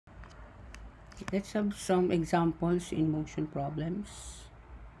Let's have some examples in motion problems.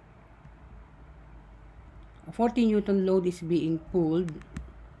 A 40 Newton load is being pulled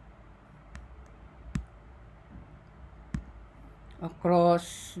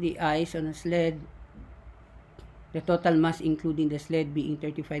across the ice on a sled. The total mass including the sled being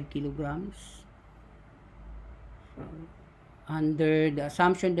 35 kilograms. Under the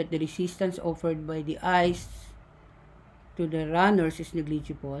assumption that the resistance offered by the ice to the runners is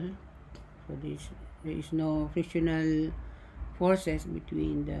negligible, so there is no frictional forces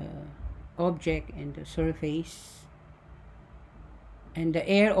between the object and the surface, and the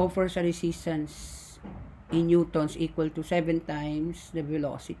air offers a resistance in newtons equal to 7 times the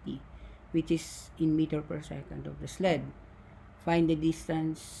velocity, which is in meter per second of the sled. Find the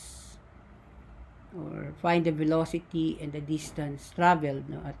distance, or find the velocity and the distance traveled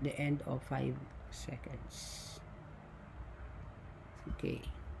at the end of 5 seconds. Okay.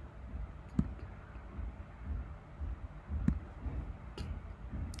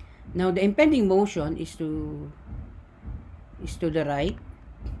 Now the impending motion is to the right,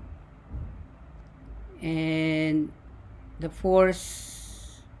 and the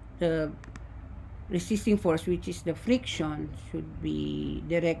force, the resisting force, which is the friction, should be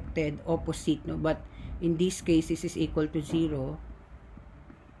directed opposite, no? But in this case, this is equal to 0.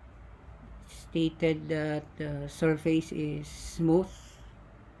 Stated that the surface is smooth,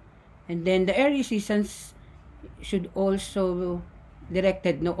 and then the air resistance should also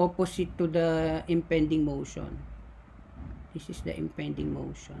directed, no, opposite to the impending motion. This is the impending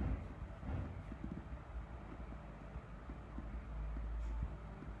motion.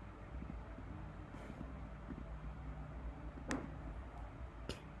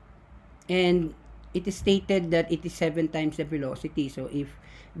 And it is stated that it is 7 times the velocity. So if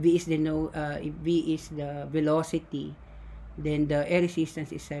v is the velocity, then the air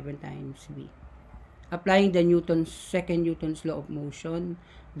resistance is 7 times v. Applying the second Newton's law of motion,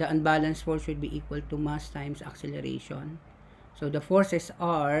 the unbalanced force should be equal to mass times acceleration. So the forces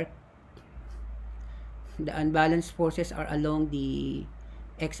are, the unbalanced forces are along the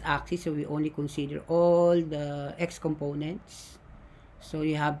x-axis, so we only consider all the x components. So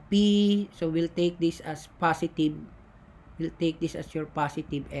you have P, so we'll take this as positive, we'll take this as your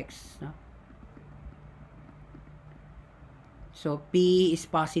positive x, no? So P is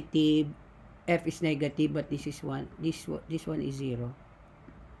positive, F is negative, but this is 1, this one is 0.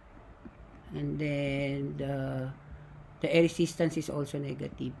 And then the air resistance is also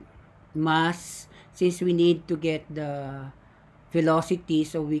negative. Mass, since we need to get the velocity,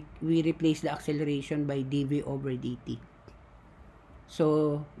 so we replace the acceleration by dv over dt.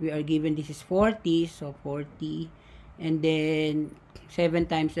 So we are given this is 40, so 40, and then 7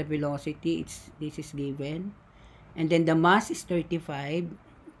 times the velocity, this is given, and then the mass is 35,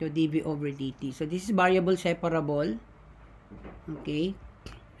 to dv over dt. So this is variable separable. Okay,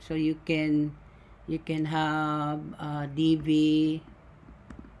 so you can have dv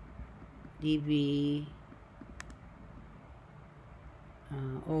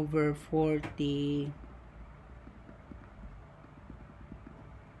over 40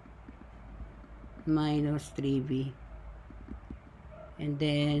 minus 3v, and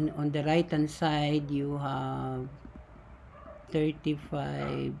then on the right hand side you have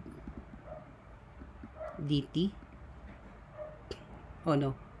 35 dt. Oh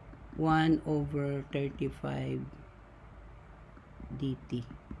no, 1 over 35 dt.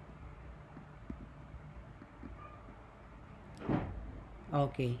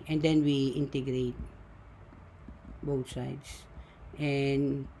 Okay, and then we integrate both sides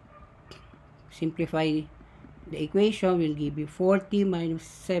and simplify the equation. Will give you 40 minus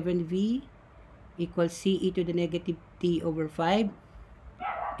 7v equals ce to the negative t over 5,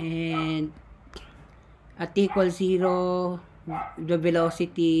 and at t equals 0, the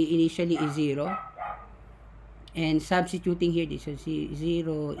velocity initially is 0, and substituting here, this is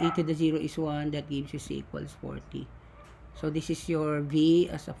 0, e to the 0 is 1, that gives you c equals 40. So this is your v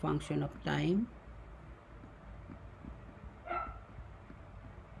as a function of time.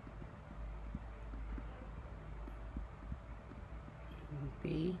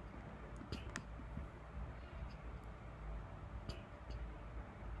 Okay.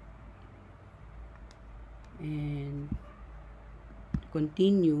 And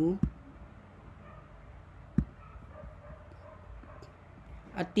continue.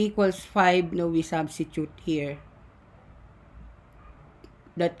 At t equals 5, now we substitute here.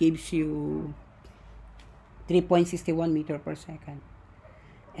 That gives you 3.61 meter per second.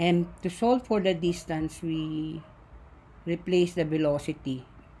 And to solve for the distance, we replace the velocity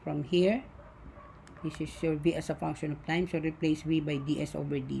from here. This is your v as a function of time, so replace v by ds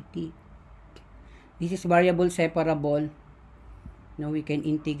over dt. This is variable separable. Now we can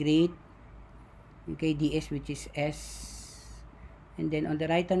integrate, okay, ds, which is s, and then on the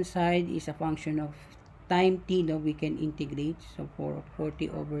right hand side is a function of time t. Now we can integrate, so for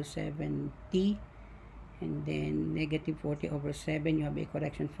 40 over 7t, and then negative 40 over 7, you have a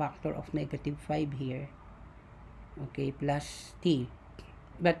correction factor of negative 5 here, okay, plus t.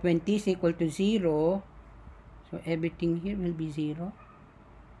 But when t is equal to 0, so everything here will be 0,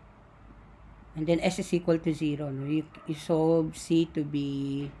 and then s is equal to 0. No? You solve c to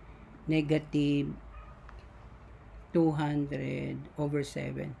be negative 200 over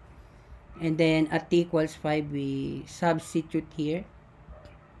 7. And then at t equals 5, we substitute here.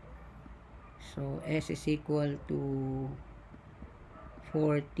 So s is equal to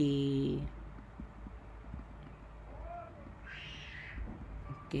 40,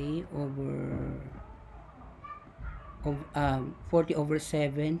 okay, over 40 over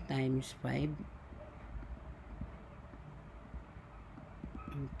 7 times 5.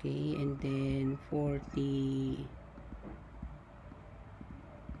 Okay, and then 40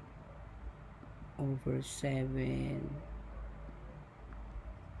 over 7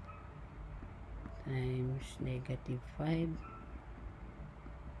 times negative 5,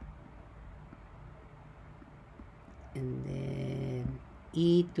 and then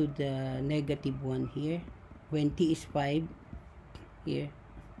e to the negative 1 here when t is 5 here,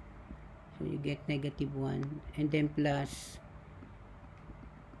 so you get negative 1, and then plus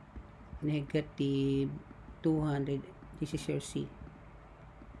negative 200. This is your c.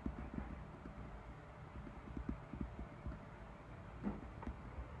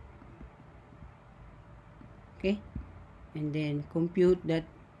 Okay, and then compute that.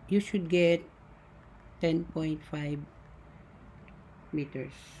 You should get 10.5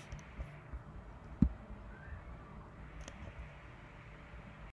 meters.